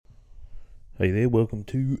Hey there, welcome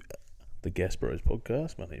to the Gas Bros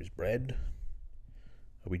podcast. My name's Brad.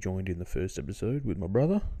 I'll be joined in the first episode with my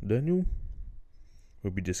brother, Daniel.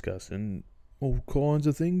 We'll be discussing all kinds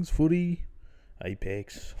of things: footy,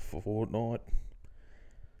 Apex, Fortnite,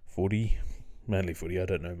 footy, mainly footy. I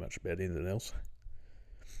don't know much about anything else.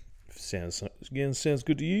 If it sounds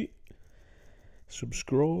good to you,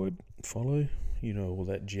 subscribe, follow, all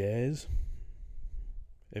that jazz.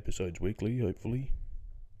 Episodes weekly, hopefully.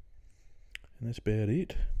 And that's about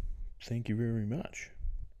it. Thank you very much.